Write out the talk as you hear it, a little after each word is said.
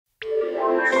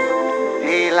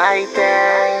like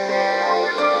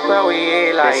that, but we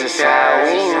eat like that. This is how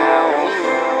we move.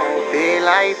 Be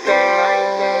like that,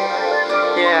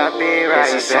 yeah, be right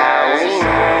there. This is how we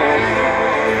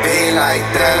move. Be like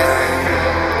that,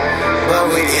 but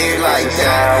we eat like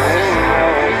that.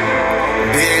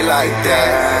 Be like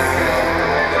that,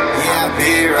 yeah,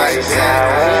 be right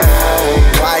there.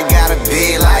 Why gotta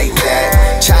be like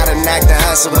that? Try to knock the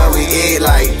hustle, but we eat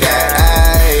like that.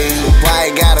 Ay, why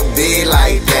gotta be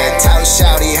like that? Tell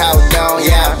shawty how don't,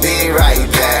 yeah, be right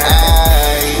there.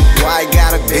 Ay, why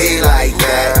gotta be like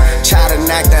that? Try to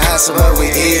knock the hustle, but we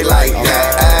eat like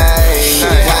that. Ay,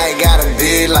 why gotta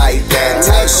be like that?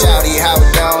 Tell shawty how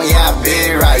don't, yeah,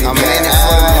 be right there. I'm in it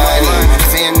for the money, my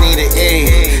fam need to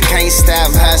eat. Can't stop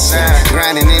hustling,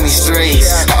 grinding in these streets.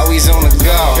 Always on the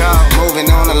go, moving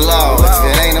on the low. If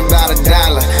it ain't about $1,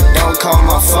 don't call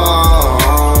my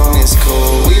phone. It's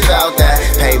cool, we bout that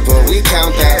paper, we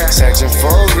count that. Searching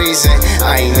for a reason,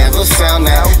 I ain't never found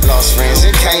that. Lost friends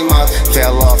that came up,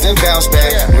 fell off and bounced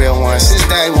back. Real ones since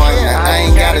day one, now I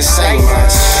ain't gotta say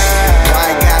much.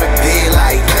 Why gotta be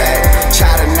like that?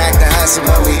 Try to knock the hustle,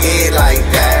 but we eat like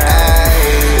that.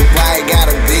 Ay, why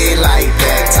gotta be like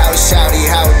that? Tell shawty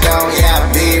how don't, yeah,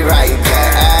 be right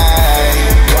there. Ay,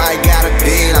 why gotta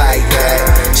be like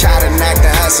that? Try to knock the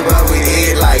hustle, but we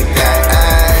eat like that.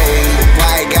 Ay,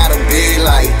 why gotta be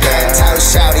like that? Tell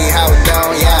shawty how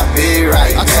don't, yeah, be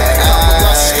right there. I took a couple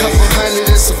losses, couple hundred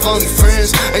and some phony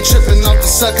friends. Ain't tripping off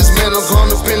the suckers, man, I'm gone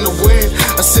up in the wind.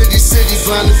 A city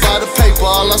blinded by the paper,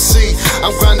 all I see. I'm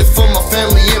grinding for my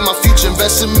family and my future,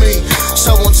 invest in me.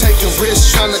 So I'm taking risks,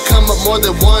 trying to come up more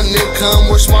than one income.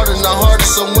 Work smarter, not harder,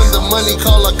 so when the money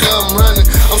call, I come running.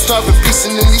 I'm starving,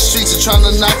 piecing in these streets and trying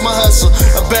to knock my hustle.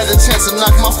 A better chance to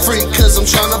knock my freak, cause I'm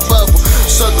trying to bubble.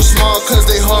 Circle small, cause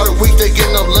they hard, weak, they get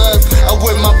no love. I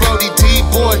with my brody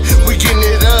DBoi, we getting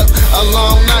it up. A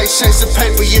long night, chasing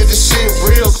paper, yeah, this shit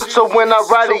real. So when I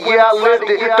write it, yeah, I lived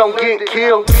it, don't get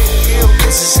killed.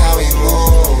 This is how we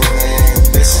move,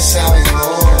 man. This is how we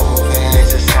move, man.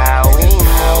 This is how we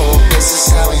move. This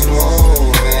is how we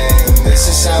move, man.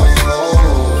 This is how we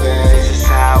move, man. This is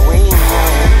how we move.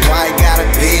 Why gotta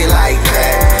be like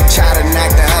that? Try to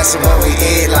knock the hustle, but we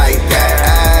eat like that.